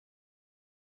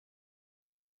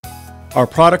Our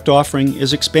product offering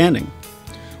is expanding.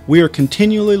 We are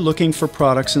continually looking for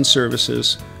products and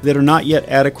services that are not yet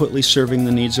adequately serving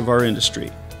the needs of our industry.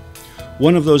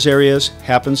 One of those areas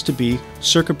happens to be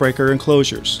circuit breaker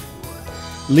enclosures.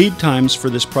 Lead times for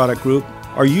this product group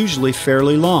are usually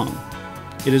fairly long.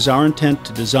 It is our intent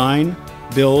to design,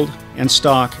 build, and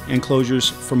stock enclosures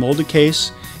for molded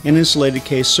case and insulated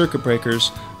case circuit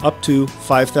breakers up to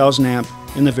 5,000 amp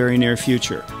in the very near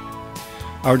future.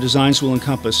 Our designs will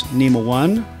encompass NEMA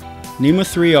 1, NEMA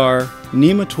 3R,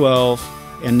 NEMA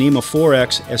 12, and NEMA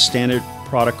 4X as standard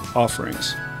product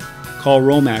offerings. Call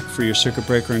ROMAC for your circuit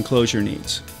breaker enclosure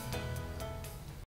needs.